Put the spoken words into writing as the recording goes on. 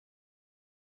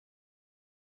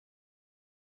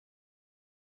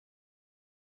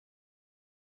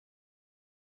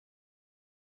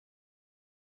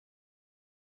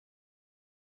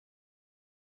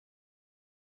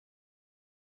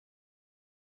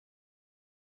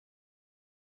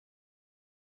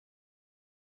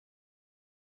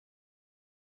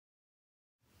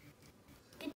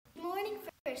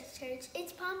First Church.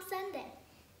 It's Palm Sunday.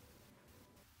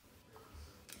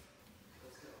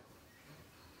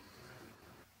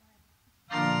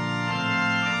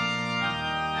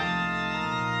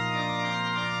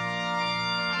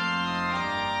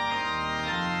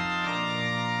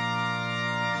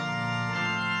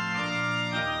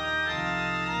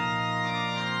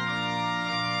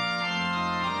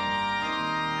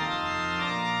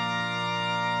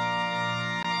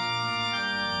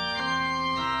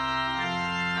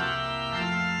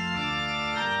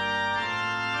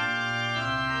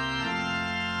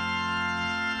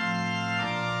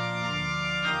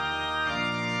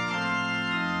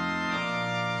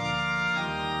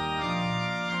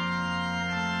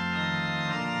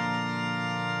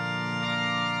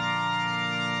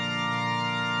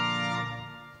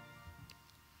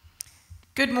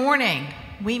 Good morning.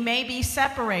 We may be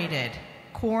separated,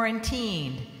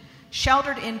 quarantined,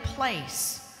 sheltered in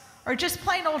place, or just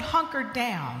plain old hunkered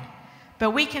down,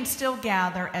 but we can still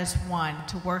gather as one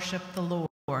to worship the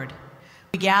Lord.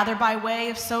 We gather by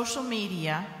way of social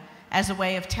media as a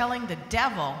way of telling the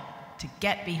devil to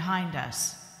get behind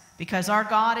us, because our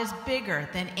God is bigger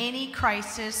than any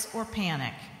crisis or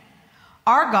panic.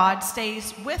 Our God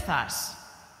stays with us.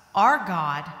 Our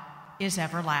God is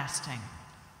everlasting.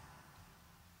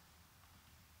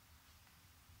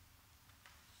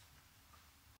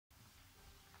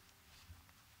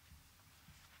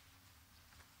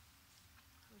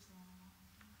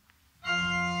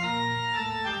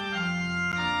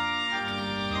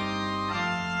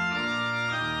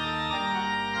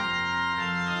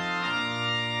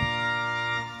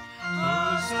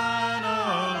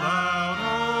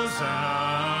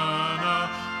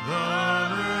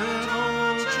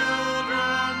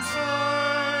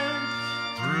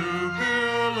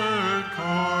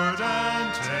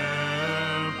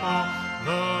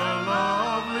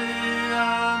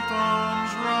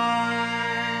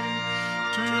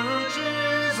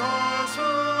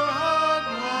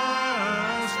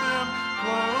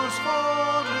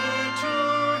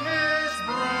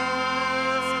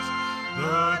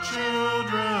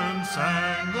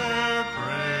 Sang their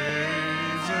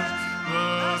praises,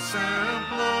 the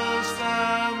simplest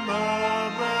and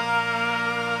the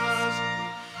best.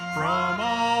 From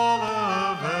all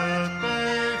of it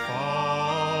they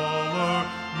follow,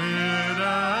 mid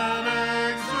an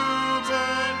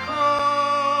exuberant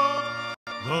crowd,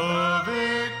 the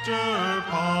victor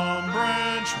palm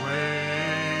branch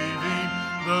waving,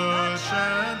 the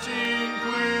chanting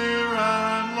clear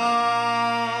and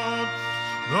loud.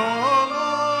 The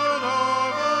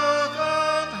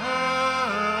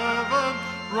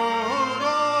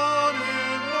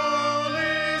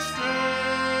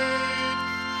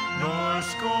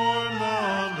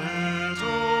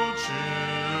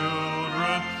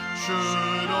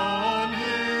should on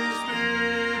his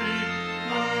bidding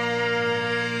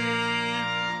wait.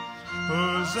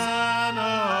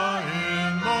 Hosanna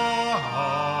in the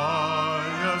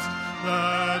highest,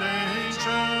 that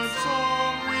ancient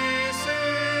song we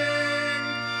sing.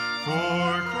 For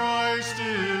Christ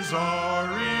is our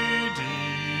Redeemer,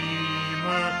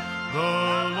 the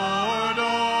Lord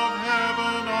of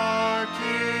heaven, our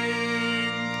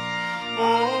King.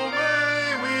 Oh,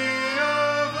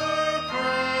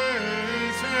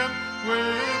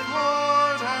 with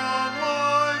heart and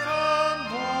life and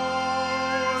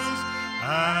voice,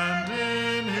 and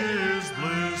in his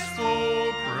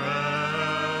blissful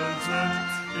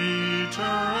presence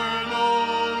eternally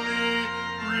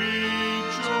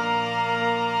rejoice.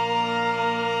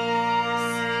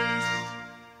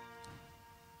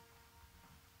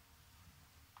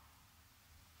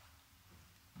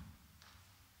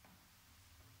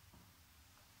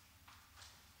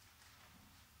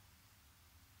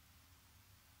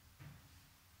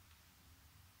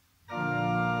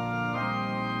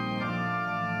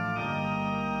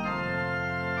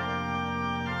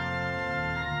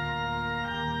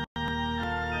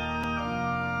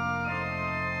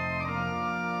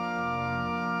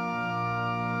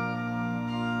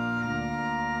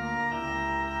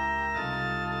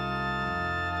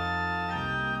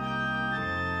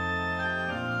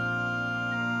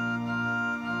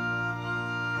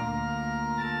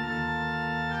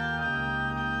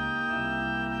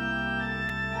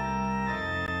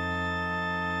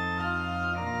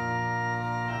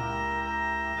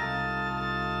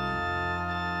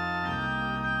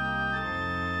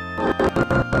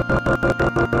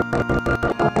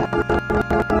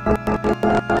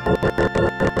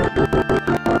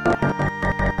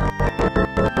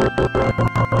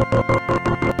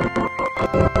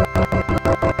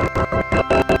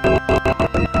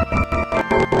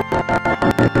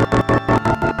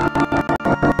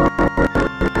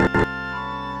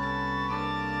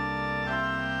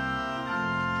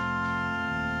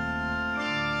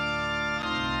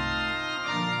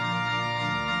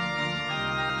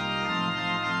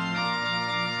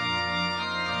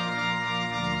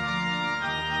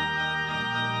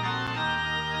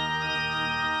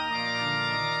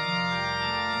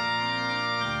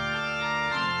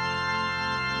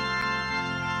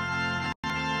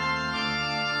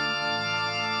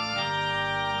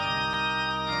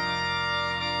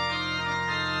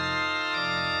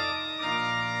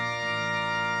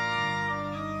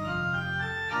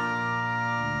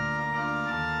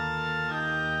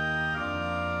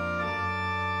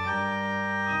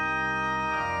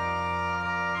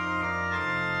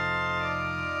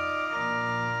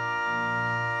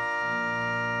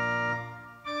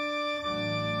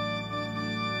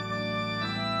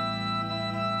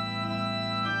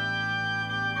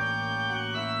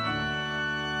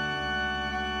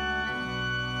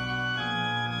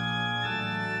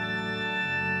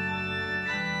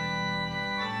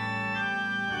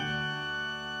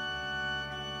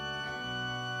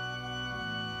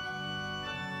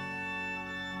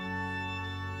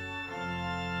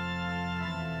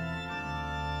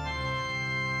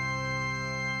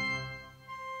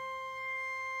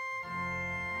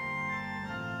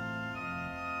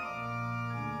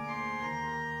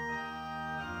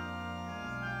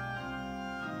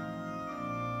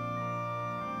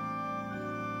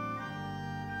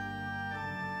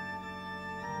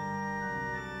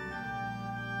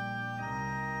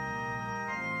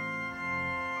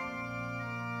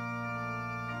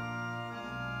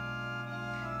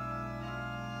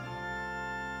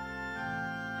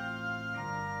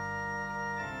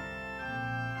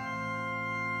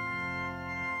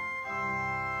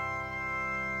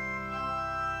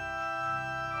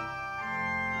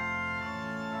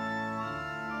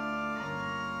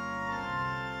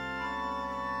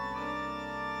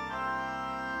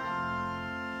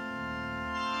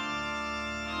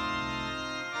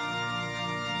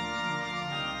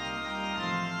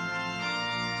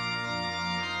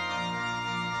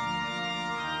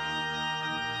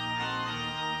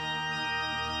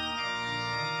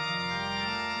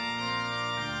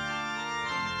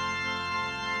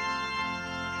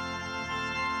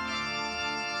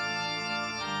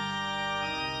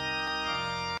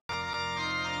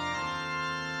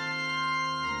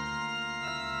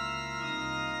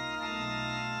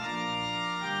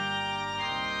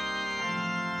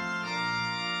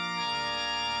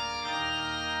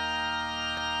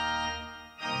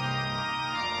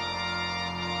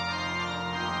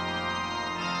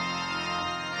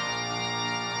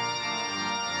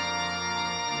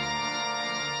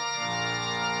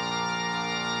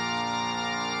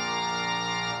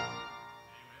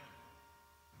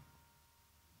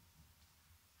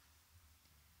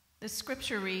 The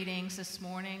scripture readings this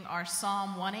morning are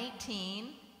Psalm 118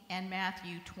 and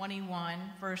Matthew 21,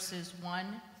 verses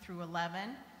 1 through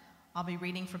 11. I'll be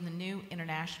reading from the New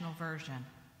International Version.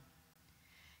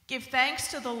 Give thanks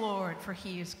to the Lord, for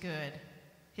he is good.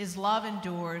 His love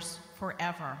endures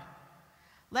forever.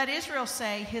 Let Israel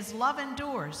say, his love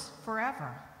endures forever.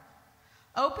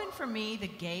 Open for me the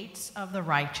gates of the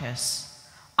righteous.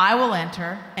 I will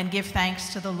enter and give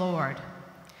thanks to the Lord.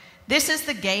 This is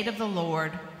the gate of the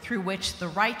Lord through which the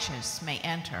righteous may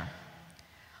enter.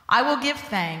 I will give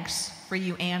thanks, for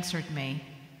you answered me.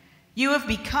 You have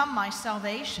become my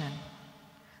salvation.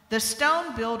 The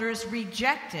stone builders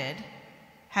rejected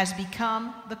has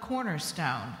become the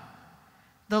cornerstone.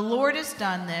 The Lord has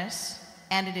done this,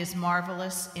 and it is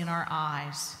marvelous in our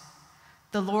eyes.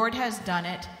 The Lord has done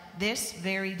it this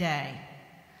very day.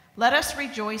 Let us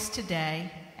rejoice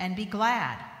today and be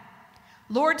glad.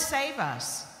 Lord, save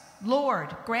us.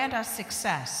 Lord, grant us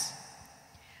success.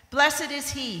 Blessed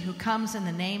is he who comes in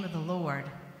the name of the Lord.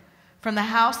 From the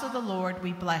house of the Lord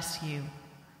we bless you.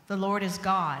 The Lord is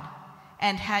God,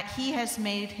 and he has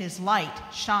made his light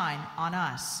shine on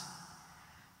us.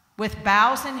 With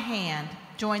boughs in hand,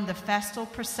 join the festal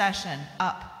procession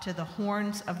up to the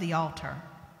horns of the altar.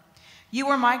 You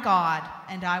are my God,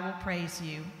 and I will praise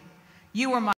you.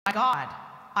 You are my God,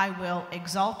 I will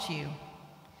exalt you.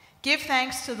 Give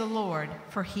thanks to the Lord,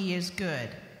 for he is good.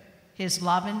 His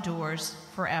love endures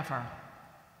forever.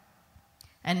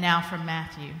 And now from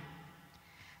Matthew.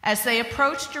 As they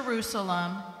approached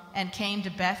Jerusalem and came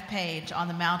to Bethphage on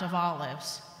the Mount of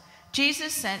Olives,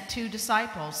 Jesus sent 2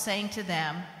 disciples, saying to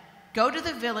them, Go to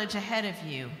the village ahead of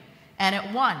you, and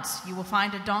at once you will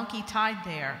find a donkey tied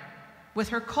there, with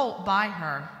her colt by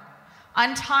her.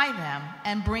 Untie them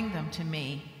and bring them to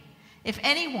me. If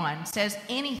anyone says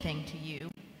anything to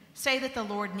you, say that the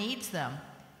Lord needs them,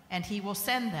 and he will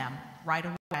send them right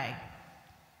away.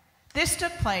 This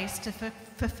took place to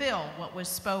fulfill what was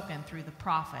spoken through the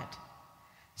prophet.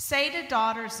 Say to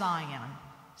daughter Zion,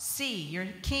 see, your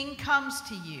king comes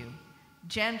to you,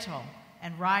 gentle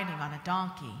and riding on a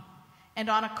donkey, and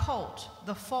on a colt,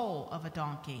 the foal of a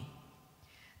donkey.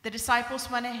 The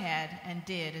disciples went ahead and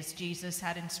did as Jesus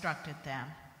had instructed them.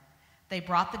 They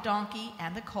brought the donkey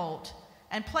and the colt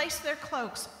and placed their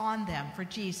cloaks on them for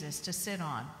Jesus to sit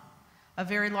on. A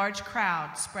very large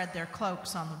crowd spread their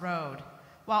cloaks on the road,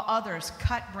 while others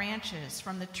cut branches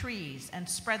from the trees and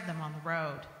spread them on the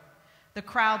road. The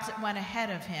crowds that went ahead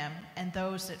of him and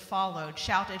those that followed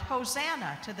shouted,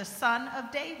 Hosanna to the Son of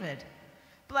David!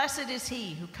 Blessed is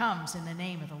he who comes in the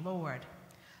name of the Lord.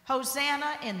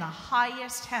 Hosanna in the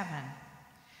highest heaven.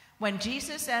 When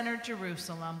Jesus entered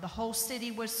Jerusalem, the whole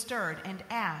city was stirred and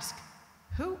asked,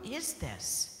 Who is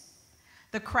this?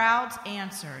 The crowds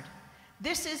answered,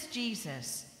 This is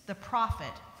Jesus, the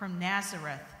prophet from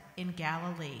Nazareth in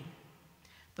Galilee.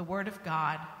 The word of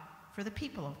God for the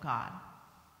people of God.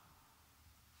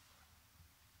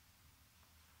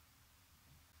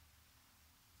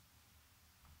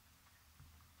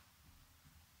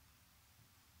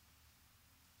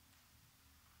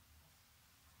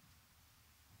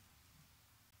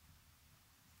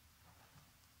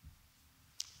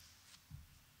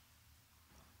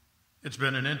 It's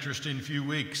been an interesting few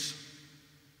weeks.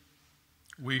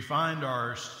 We find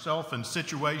ourselves in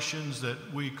situations that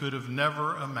we could have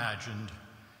never imagined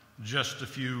just a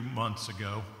few months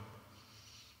ago.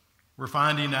 We're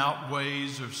finding out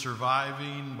ways of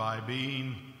surviving by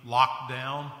being locked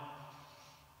down,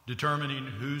 determining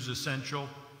who's essential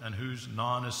and who's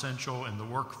non-essential in the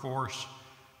workforce,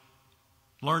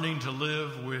 learning to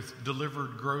live with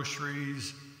delivered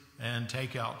groceries and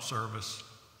takeout service,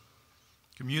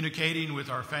 communicating with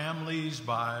our families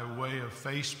by way of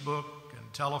Facebook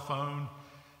and telephone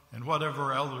and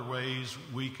whatever other ways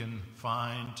we can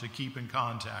find to keep in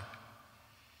contact.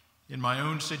 In my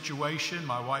own situation,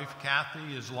 my wife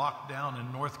Kathy is locked down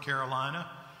in North Carolina,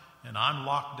 and I'm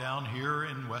locked down here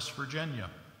in West Virginia.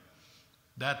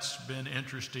 That's been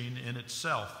interesting in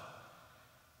itself.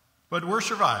 But we're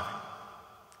surviving,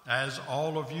 as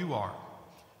all of you are,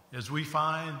 as we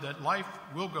find that life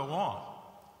will go on.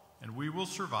 And we will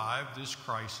survive this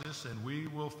crisis, and we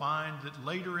will find that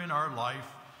later in our life,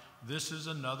 this is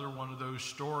another one of those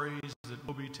stories that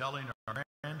we'll be telling our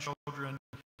grandchildren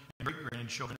and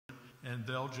great-grandchildren, and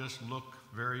they'll just look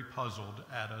very puzzled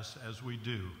at us as we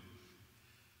do.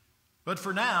 But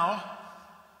for now,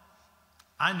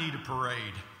 I need a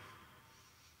parade.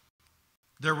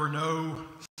 There were no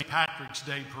St. Patrick's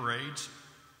Day parades.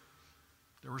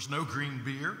 There was no green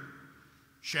beer,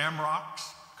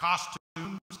 shamrocks,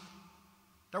 costumes.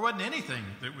 There wasn't anything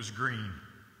that was green.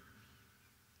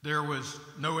 There was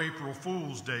no April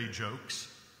Fool's Day jokes.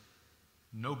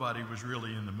 nobody was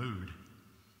really in the mood.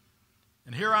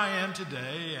 And here I am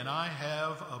today, and I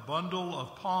have a bundle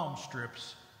of palm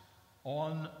strips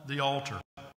on the altar.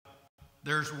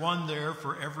 There's one there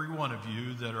for every one of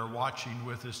you that are watching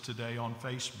with us today on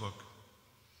Facebook.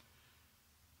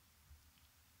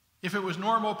 If it was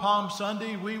normal Palm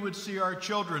Sunday, we would see our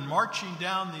children marching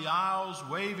down the aisles,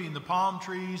 waving the palm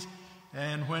trees,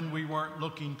 and when we weren't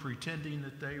looking, pretending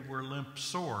that they were limp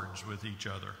swords with each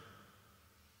other.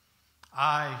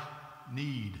 I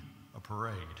need a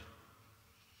parade.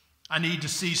 I need to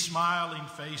see smiling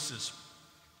faces,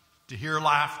 to hear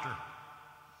laughter,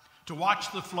 to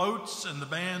watch the floats and the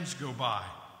bands go by.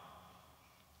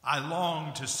 I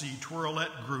long to see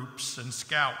twirlette groups and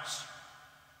scouts,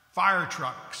 fire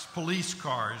trucks, police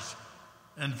cars,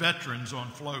 and veterans on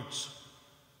floats,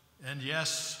 and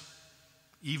yes,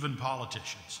 even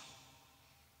politicians.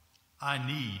 I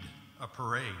need a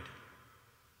parade.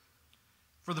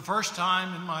 For the first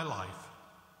time in my life,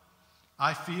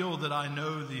 I feel that I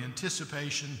know the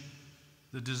anticipation,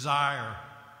 the desire,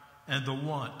 and the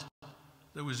want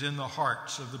that was in the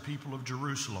hearts of the people of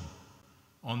Jerusalem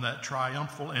on that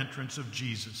triumphal entrance of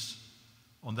Jesus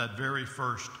on that very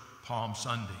first Palm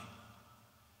Sunday.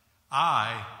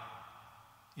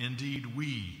 Indeed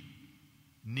we,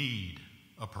 need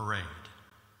a parade.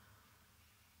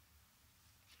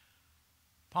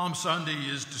 Palm Sunday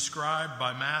is described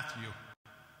by Matthew,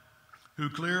 who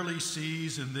clearly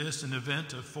sees in this an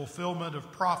event of fulfillment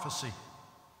of prophecy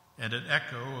and an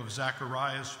echo of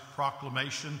Zechariah's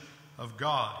proclamation of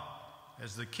God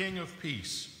as the King of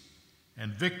Peace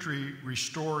and victory,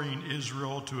 restoring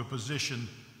Israel to a position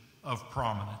of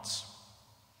prominence.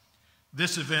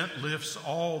 This event lifts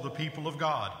all the people of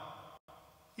God,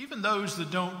 even those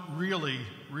that don't really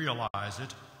realize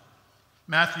it.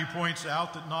 Matthew points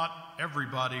out that not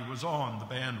everybody was on the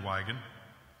bandwagon.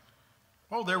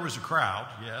 Oh, there was a crowd,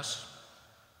 yes,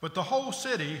 but the whole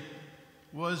city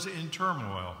was in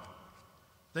turmoil.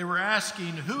 They were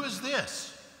asking, "Who is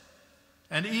this?"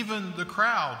 And even the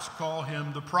crowds call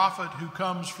him the prophet who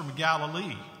comes from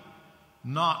Galilee,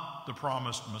 not the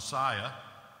promised Messiah,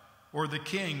 or the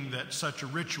king that such a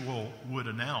ritual would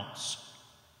announce.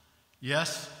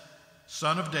 Yes,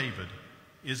 Son of David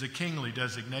is a kingly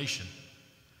designation,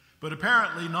 but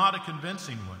apparently not a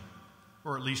convincing one,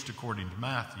 or at least according to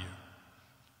Matthew.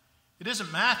 It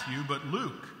isn't Matthew, but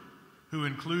Luke, who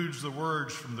includes the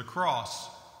words from the cross,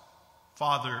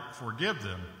 "Father, forgive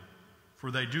them, for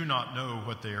they do not know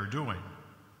what they are doing."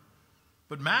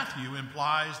 But Matthew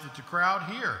implies that the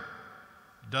crowd here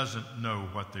doesn't know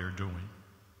what they're doing.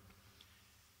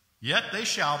 Yet they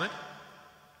shouted,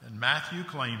 and Matthew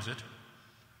claims it,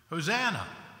 "Hosanna,"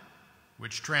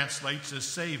 which translates as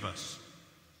 "save us."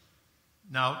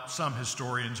 Now, some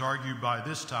historians argue by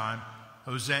this time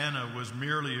Hosanna was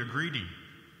merely a greeting,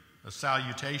 a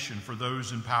salutation for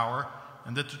those in power,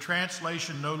 and that the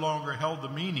translation no longer held the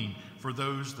meaning for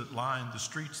those that lined the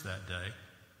streets that day.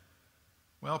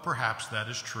 Well, perhaps that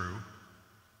is true.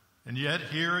 And yet,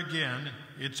 here again,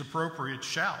 it's appropriate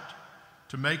shout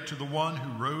to make to the one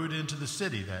who rode into the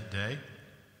city that day.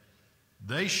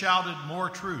 They shouted more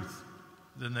truth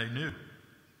than they knew.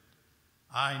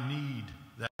 I need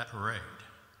that parade.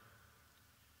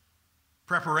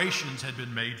 Preparations had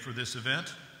been made for this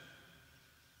event.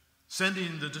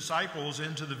 Sending the disciples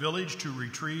into the village to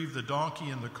retrieve the donkey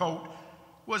and the colt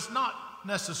was not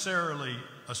necessarily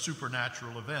a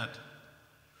supernatural event,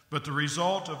 but the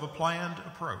result of a planned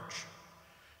approach.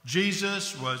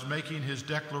 Jesus was making his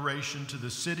declaration to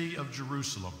the city of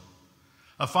Jerusalem,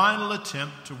 a final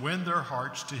attempt to win their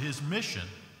hearts to his mission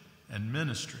and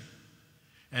ministry.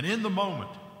 And in the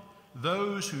moment,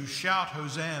 those who shout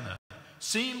Hosanna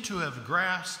seem to have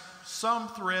grasped some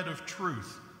thread of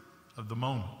truth of the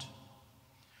moment.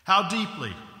 How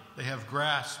deeply they have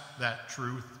grasped that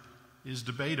truth is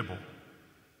debatable,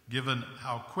 given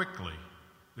how quickly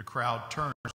the crowd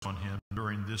turns on him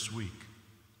during this week.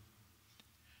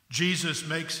 Jesus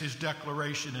makes his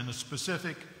declaration in a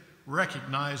specific,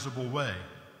 recognizable way.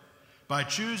 By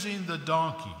choosing the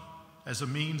donkey as a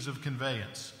means of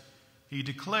conveyance, he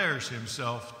declares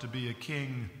himself to be a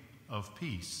king of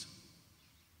peace.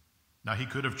 Now, he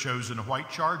could have chosen a white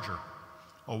charger,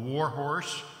 a war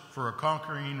horse for a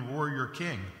conquering warrior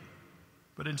king,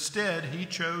 but instead he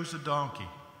chose a donkey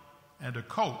and a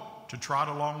colt to trot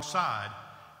alongside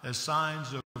as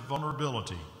signs of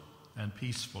vulnerability and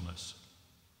peacefulness.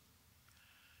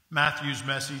 Matthew's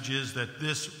message is that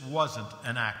this wasn't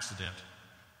an accident,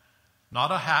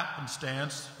 not a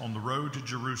happenstance on the road to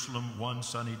Jerusalem one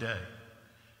sunny day.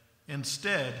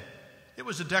 Instead, it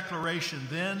was a declaration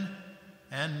then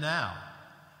and now,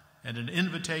 and an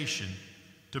invitation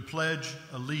to pledge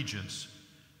allegiance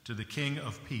to the King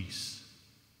of Peace.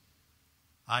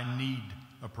 I need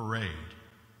a parade.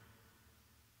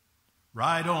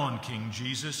 Ride on, King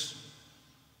Jesus.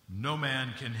 No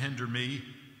man can hinder me.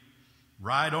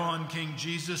 Ride on, King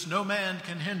Jesus. No man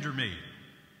can hinder me.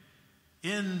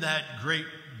 In that great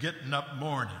getting up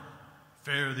morning,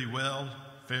 fare thee well,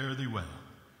 fare thee well.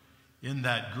 In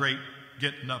that great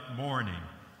getting up morning,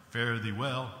 fare thee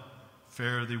well,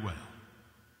 fare thee well.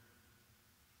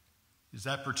 Is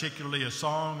that particularly a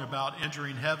song about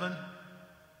entering heaven?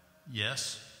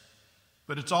 Yes,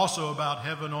 but it's also about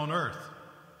heaven on earth,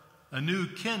 a new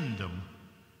kingdom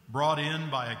brought in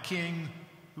by a king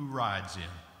who rides in.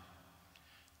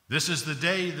 This is the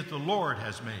day that the Lord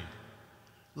has made.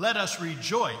 Let us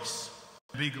rejoice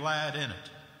and be glad in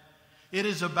it. It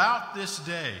is about this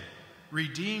day,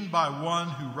 redeemed by one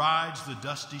who rides the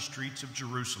dusty streets of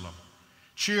Jerusalem,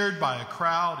 cheered by a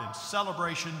crowd in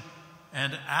celebration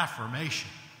and affirmation.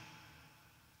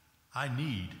 I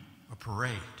need a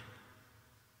parade.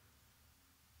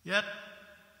 Yet,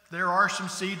 there are some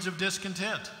seeds of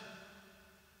discontent,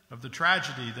 of the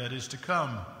tragedy that is to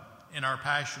come in our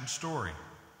Passion story.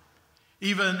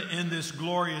 Even in this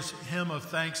glorious hymn of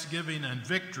thanksgiving and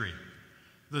victory,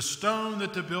 the stone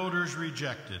that the builders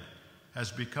rejected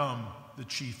has become the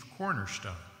chief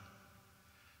cornerstone.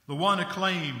 The one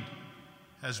acclaimed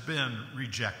has been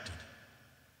rejected.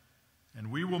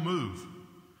 And we will move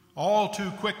all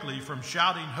too quickly from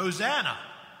shouting Hosanna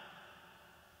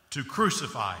to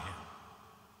crucify him.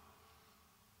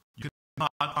 You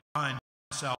cannot find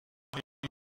salvation.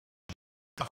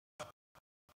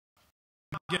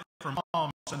 Get from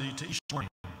Palm Sunday to Easter morning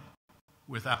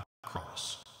without the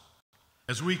cross.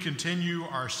 As we continue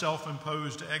our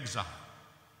self-imposed exile,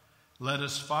 let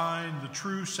us find the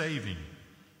true saving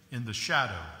in the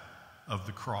shadow of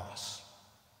the cross.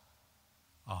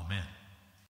 Amen.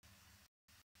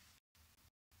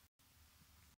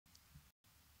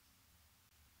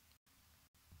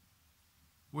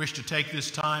 Wish to take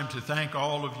this time to thank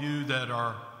all of you that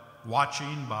are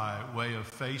watching by way of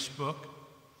Facebook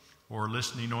or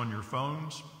listening on your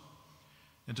phones,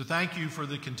 and to thank you for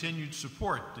the continued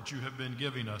support that you have been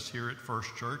giving us here at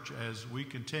First Church as we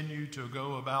continue to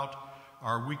go about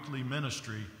our weekly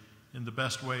ministry in the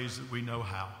best ways that we know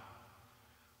how.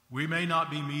 We may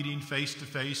not be meeting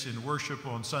face-to-face in worship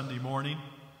on Sunday morning,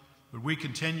 but we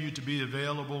continue to be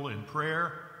available in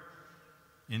prayer,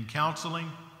 in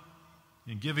counseling,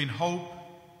 in giving hope,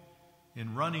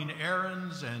 in running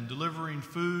errands and delivering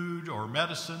food or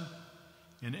medicine,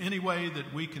 in any way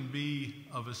that we can be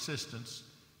of assistance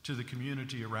to the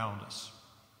community around us.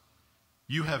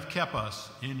 You have kept us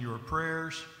in your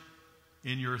prayers,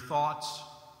 in your thoughts,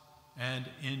 and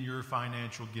in your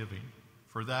financial giving.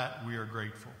 For that, we are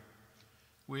grateful.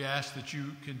 We ask that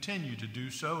you continue to do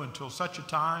so until such a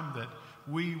time that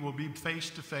we will be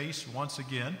face to face once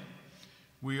again.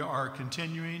 We are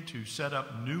continuing to set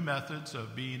up new methods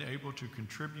of being able to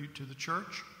contribute to the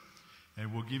church,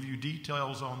 and we'll give you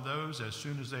details on those as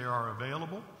soon as they are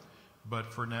available.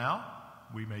 But for now,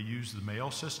 we may use the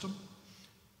mail system.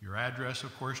 Your address,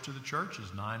 of course, to the church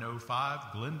is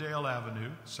 905 Glendale Avenue,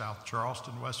 South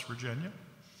Charleston, West Virginia.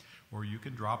 Or you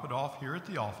can drop it off here at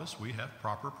the office. We have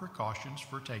proper precautions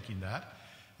for taking that.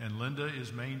 And Linda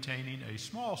is maintaining a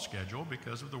small schedule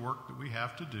because of the work that we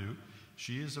have to do.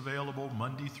 She is available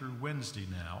Monday through Wednesday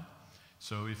now.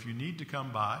 So if you need to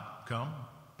come by, come,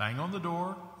 bang on the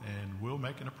door, and we'll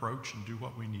make an approach and do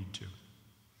what we need to.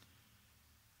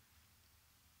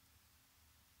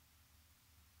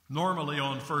 Normally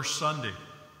on First Sunday,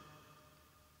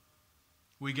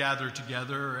 we gather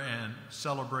together and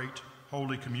celebrate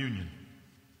Holy Communion.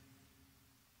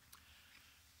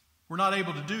 We're not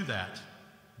able to do that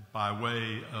by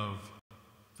way of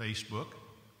Facebook,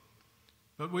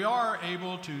 but we are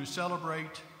able to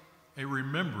celebrate a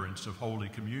remembrance of Holy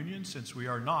Communion since we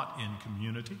are not in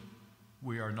community.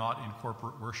 We are not in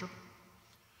corporate worship.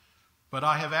 But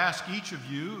I have asked each of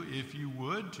you, if you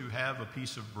would, to have a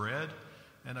piece of bread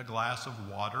and a glass of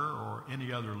water or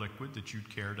any other liquid that you'd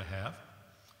care to have.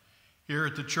 Here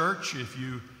at the church, if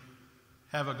you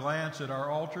have a glance at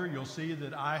our altar, you'll see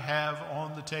that I have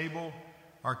on the table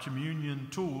our communion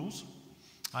tools.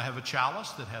 I have a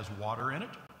chalice that has water in it.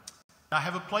 I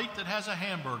have a plate that has a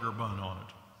hamburger bun on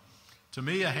it. To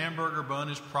me, a hamburger bun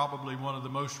is probably one of the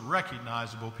most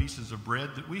recognizable pieces of bread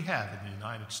that we have in the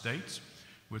United States,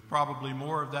 with probably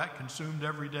more of that consumed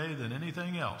every day than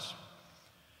anything else.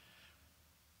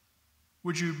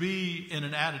 Would you be in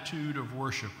an attitude of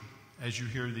worship as you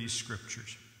hear these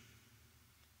scriptures?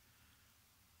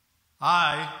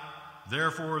 I,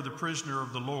 therefore the prisoner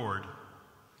of the Lord,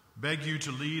 beg you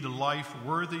to lead a life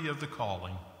worthy of the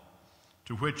calling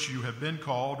to which you have been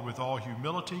called, with all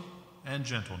humility and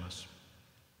gentleness,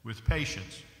 with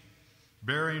patience,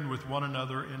 bearing with one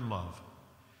another in love,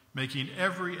 making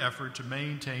every effort to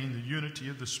maintain the unity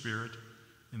of the Spirit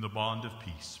in the bond of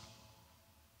peace.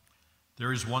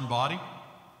 There is one body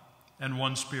and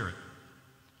one Spirit,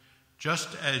 just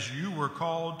as you were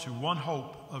called to one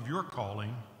hope of your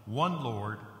calling, one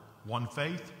Lord, one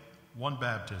faith, one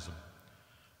baptism,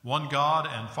 one God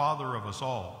and Father of us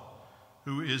all,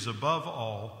 who is above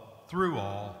all, through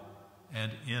all,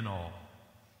 and in all.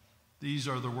 These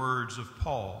are the words of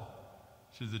Paul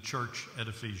to the church at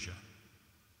Ephesia.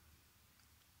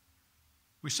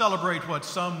 We celebrate what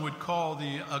some would call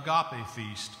the agape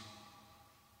feast,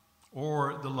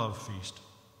 or the love feast.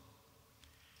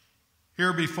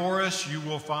 Here before us you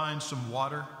will find some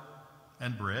water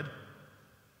and bread.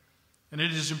 And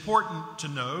it is important to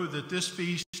know that this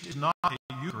feast is not a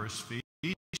Eucharist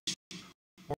feast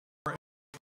or a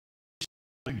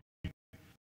feast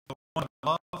but one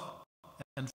of love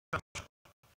and fellowship.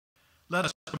 Let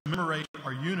us commemorate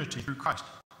our unity through Christ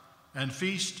and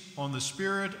feast on the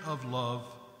Spirit of love,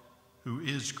 who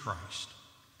is Christ.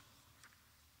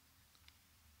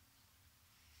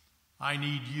 I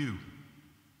need you,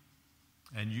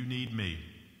 and you need me.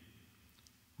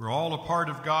 We're all a part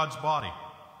of God's body.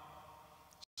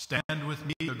 Stand with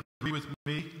me, agree with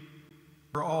me.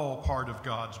 We're all part of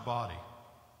God's body.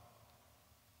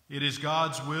 It is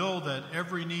God's will that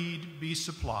every need be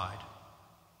supplied.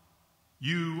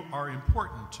 You are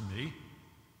important to me.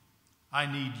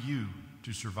 I need you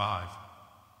to survive.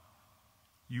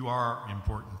 You are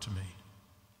important to me,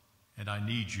 and I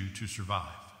need you to survive.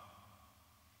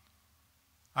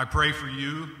 I pray for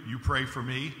you, you pray for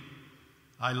me.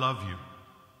 I love you.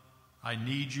 I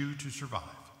need you to survive.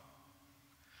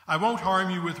 I won't harm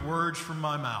you with words from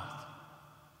my mouth.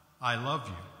 I love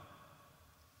you.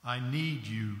 I need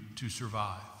you to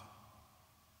survive.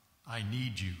 I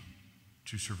need you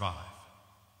to survive.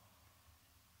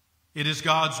 It is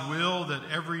God's will that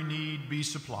every need be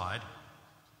supplied.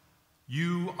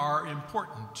 You are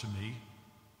important to me.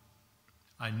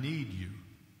 I need you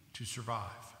to survive.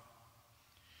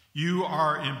 You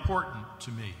are important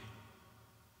to me.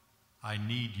 I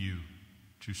need you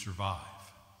to survive.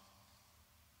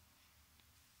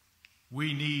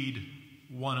 We need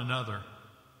one another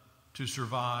to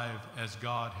survive as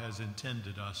God has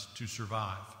intended us to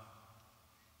survive.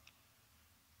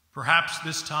 Perhaps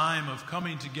this time of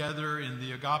coming together in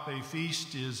the Agape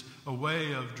Feast is a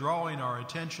way of drawing our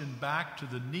attention back to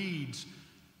the needs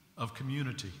of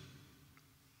community,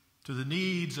 to the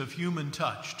needs of human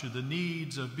touch, to the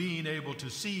needs of being able to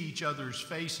see each other's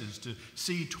faces, to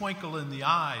see twinkle in the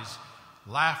eyes,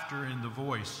 laughter in the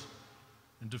voice,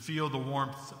 and to feel the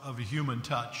warmth of a human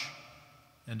touch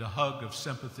and a hug of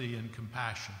sympathy and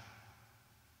compassion.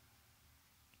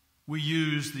 We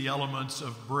use the elements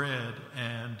of bread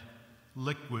and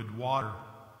liquid water,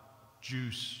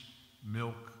 juice,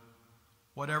 milk,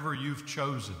 whatever you've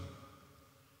chosen,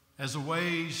 as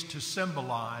ways to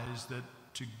symbolize that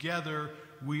together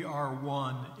we are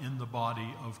one in the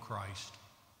body of Christ.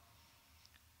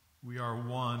 We are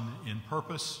one in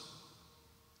purpose.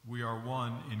 We are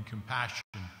one in compassion.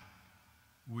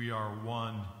 We are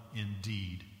one in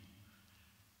deed.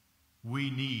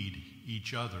 We need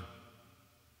each other.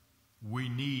 We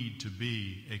need to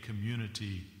be a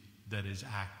community that is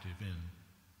active in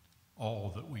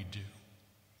all that we do.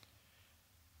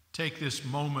 Take this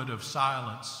moment of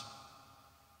silence.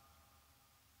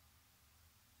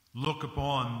 Look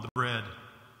upon the bread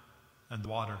and the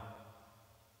water,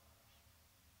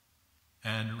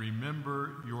 and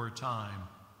remember your time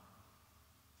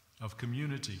of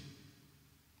community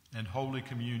and Holy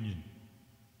Communion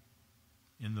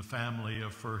in the family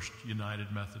of First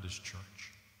United Methodist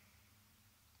Church.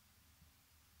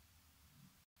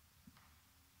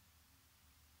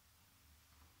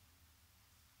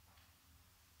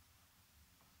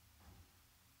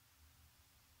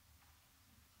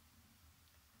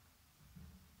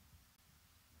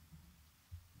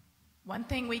 One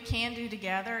thing we can do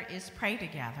together is pray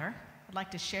together. I'd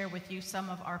like to share with you some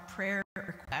of our prayer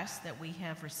requests that we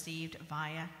have received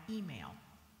via email.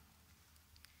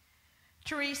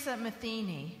 Teresa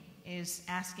Matheny is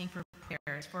asking for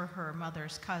prayers for her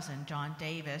mother's cousin, John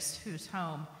Davis, whose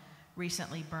home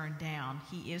recently burned down.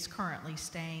 He is currently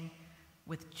staying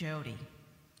with Jody.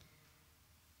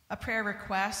 A prayer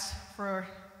request for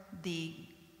the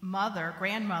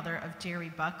grandmother of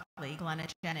Jerry Buckley, Glenna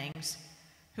Jennings,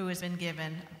 who has been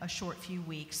given a short few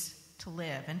weeks to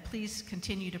live. And please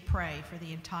continue to pray for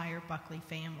the entire Buckley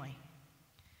family.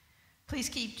 Please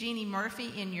keep Jeannie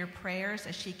Murphy in your prayers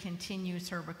as she continues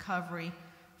her recovery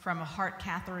from a heart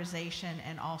catheterization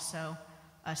and also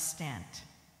a stent.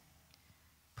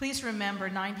 Please remember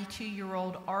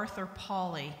 92-year-old Arthur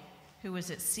Pauley, who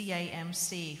is at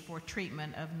CAMC for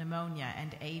treatment of pneumonia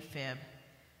and AFib.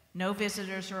 No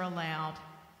visitors are allowed,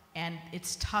 and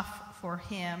it's tough for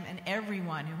him and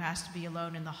everyone who has to be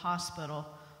alone in the hospital,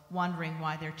 wondering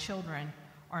why their children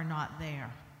are not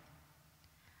there.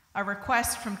 A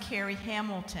request from Carrie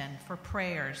Hamilton for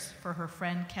prayers for her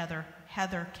friend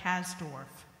Heather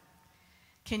Kasdorf.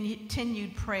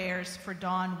 Continued prayers for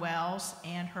Dawn Wells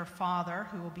and her father,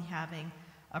 who will be having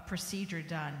a procedure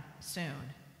done soon.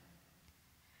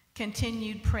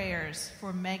 Continued prayers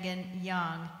for Megan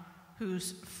Young,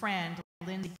 whose friend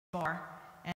Lindsay Barr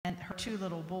and her 2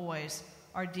 little boys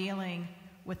are dealing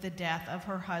with the death of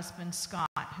her husband Scott,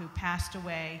 who passed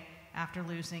away after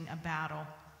losing a battle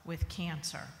with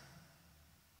cancer.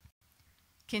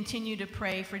 Continue to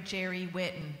pray for Jerry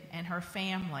Witten and her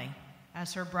family,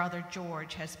 as her brother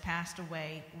George has passed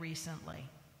away recently.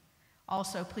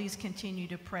 Also, please continue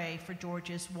to pray for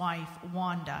George's wife,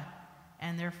 Wanda,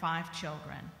 and their 5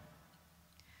 children.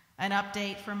 An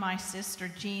update from my sister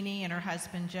Jeannie and her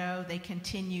husband Joe. They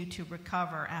continue to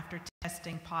recover after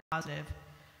testing positive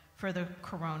for the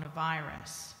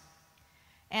coronavirus.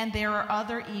 And there are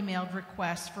other emailed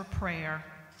requests for prayer,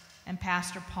 and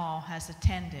Pastor Paul has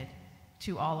attended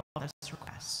to all of those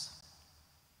requests.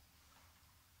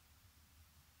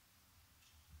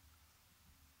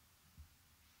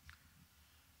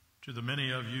 To the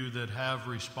many of you that have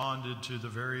responded to the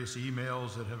various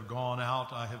emails that have gone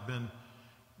out, I have been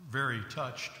very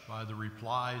touched by the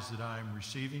replies that I am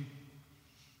receiving.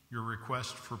 Your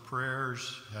requests for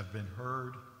prayers have been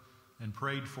heard and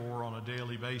prayed for on a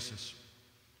daily basis.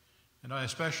 And I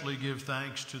especially give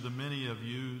thanks to the many of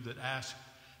you that asked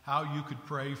how you could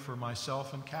pray for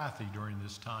myself and Kathy during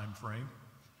this time frame.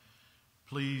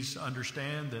 Please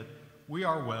understand that we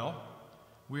are well.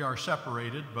 We are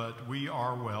separated, but we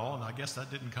are well, and I guess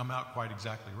that didn't come out quite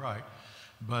exactly right.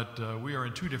 But we are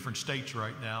in 2 different states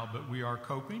right now, but we are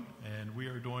coping, and we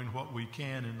are doing what we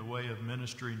can in the way of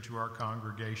ministering to our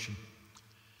congregation.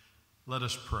 Let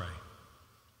us pray.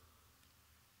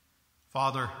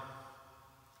 Father,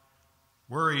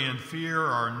 worry and fear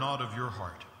are not of your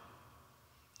heart.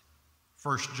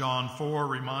 1 John 4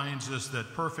 reminds us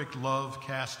that perfect love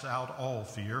casts out all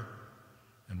fear.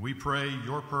 And we pray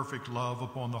your perfect love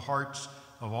upon the hearts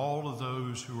of all of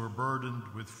those who are burdened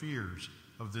with fears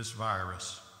of this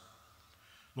virus.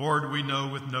 Lord, we know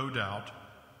with no doubt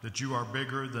that you are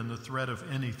bigger than the threat of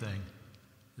anything,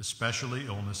 especially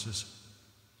illnesses.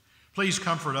 Please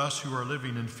comfort us who are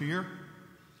living in fear.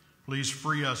 Please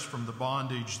free us from the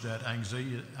bondage that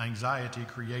anxiety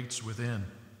creates within.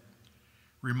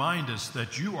 Remind us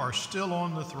that you are still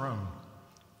on the throne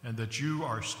and that you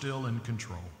are still in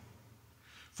control.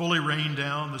 Fully rain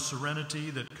down the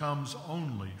serenity that comes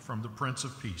only from the Prince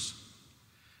of Peace.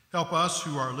 Help us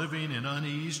who are living in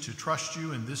unease to trust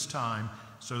you in this time,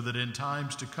 so that in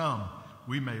times to come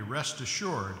we may rest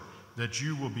assured that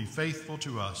you will be faithful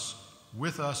to us,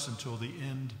 with us until the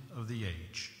end of the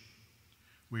age.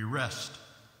 We rest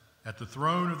at the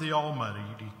throne of the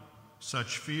Almighty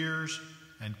such fears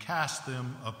and cast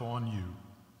them upon you.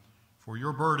 For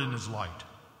your burden is light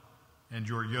and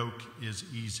your yoke is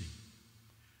easy.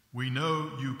 We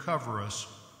know you cover us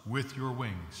with your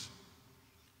wings.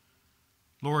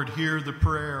 Lord, hear the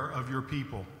prayer of your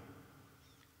people.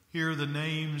 Hear the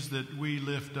names that we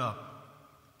lift up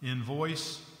in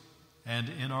voice and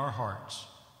in our hearts.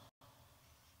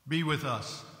 Be with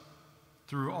us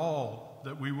through all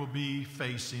that we will be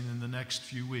facing in the next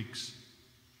few weeks.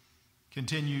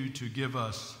 Continue to give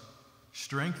us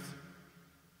strength.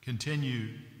 Continue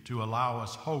to allow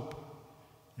us hope.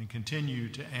 And continue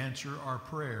to answer our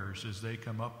prayers as they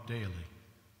come up daily.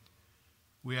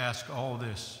 We ask all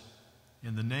this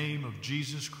in the name of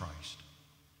Jesus Christ,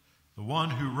 the one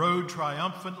who rode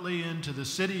triumphantly into the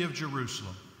city of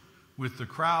Jerusalem with the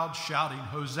crowd shouting,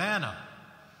 Hosanna,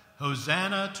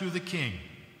 Hosanna to the King.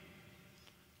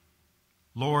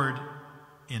 Lord,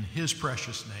 in his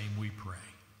precious name we pray.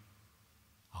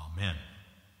 Amen.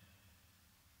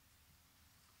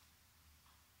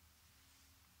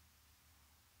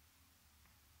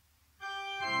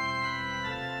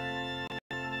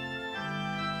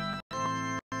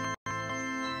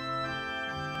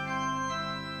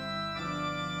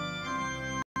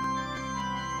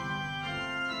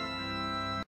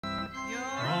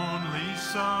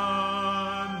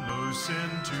 Son, no sin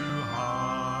to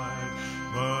hide,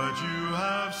 but you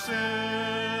have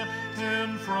sent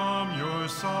him from your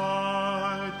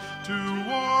side to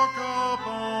walk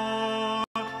upon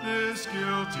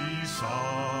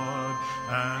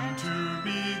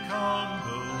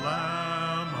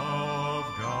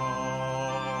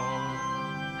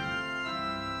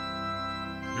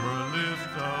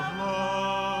lift of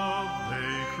love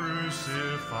they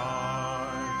crucified.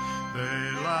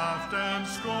 They laughed and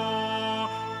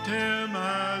scorned him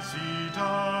as he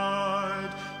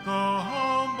died. The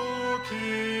humble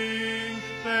king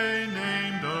they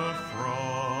named a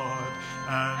fraud,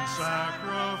 and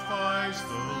sacrificed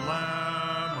the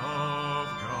Lamb of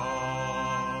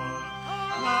God.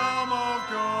 Lamb of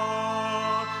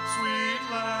God, sweet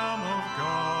Lamb of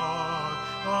God,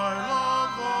 I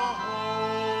love the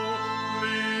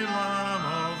holy Lamb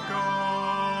of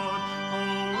God.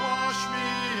 Oh, wash me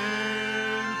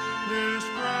in his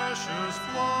precious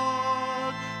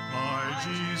blood, my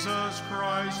Jesus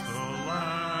Christ, the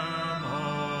Lamb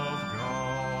of God.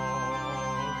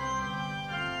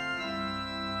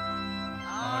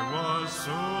 I was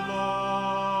so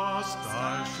lost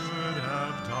I should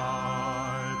have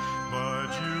died, but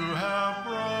you have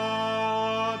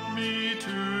brought me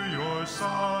to your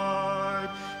side,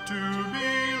 to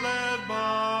be led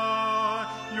by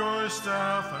your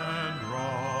staff and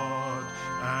rod,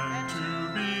 and to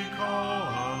be called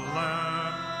a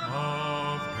Lamb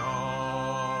of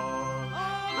God.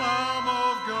 Lamb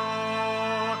of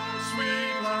God,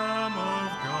 sweet Lamb of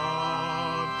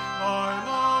God, I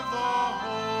love the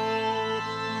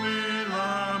holy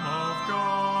Lamb of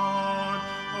God.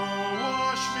 Oh,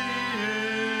 wash me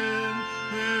in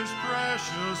his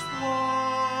precious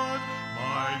blood,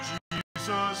 my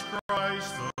Jesus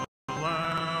Christ, the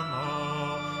Lamb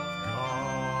of God.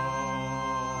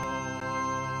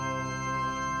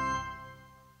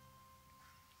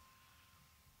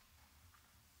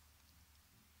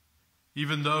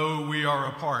 Even though we are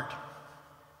apart,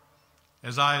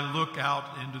 as I look out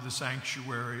into the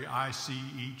sanctuary, I see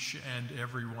each and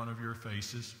every one of your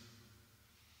faces.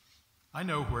 I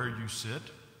know where you sit.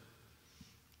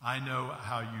 I know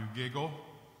how you giggle.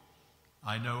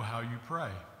 I know how you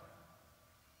pray.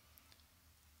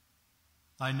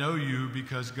 I know you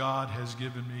because God has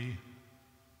given me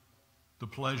the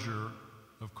pleasure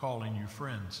of calling you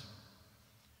friends.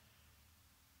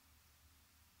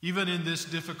 Even in this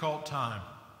difficult time,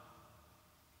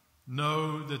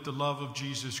 know that the love of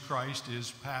Jesus Christ is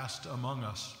passed among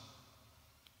us.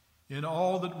 In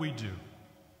all that we do,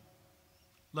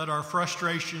 let our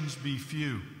frustrations be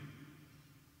few,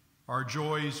 our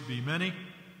joys be many,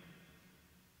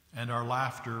 and our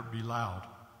laughter be loud.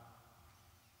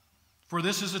 For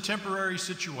this is a temporary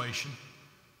situation,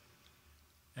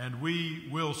 and we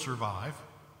will survive,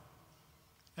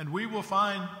 and we will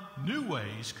find new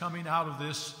ways coming out of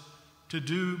this to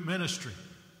do ministry,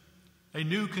 a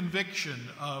new conviction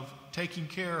of taking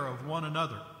care of one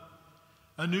another,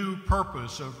 a new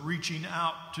purpose of reaching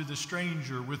out to the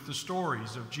stranger with the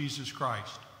stories of Jesus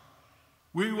Christ.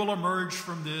 We will emerge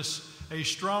from this a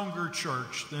stronger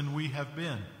church than we have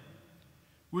been.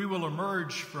 We will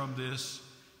emerge from this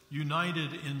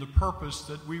united in the purpose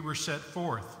that we were set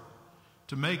forth,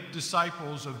 to make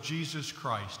disciples of Jesus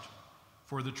Christ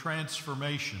for the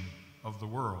transformation of the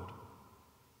world.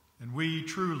 And we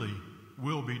truly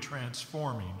will be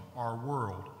transforming our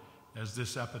world as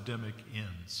this epidemic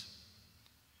ends.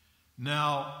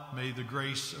 Now may the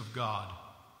grace of God,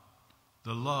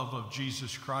 the love of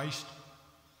Jesus Christ,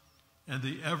 and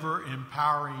the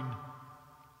ever-empowering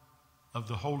of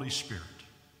the Holy Spirit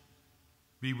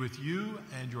be with you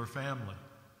and your family,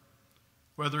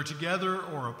 whether together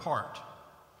or apart,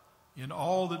 in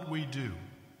all that we do.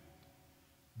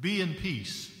 Be in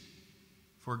peace,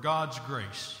 for God's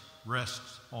grace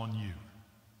rests on you.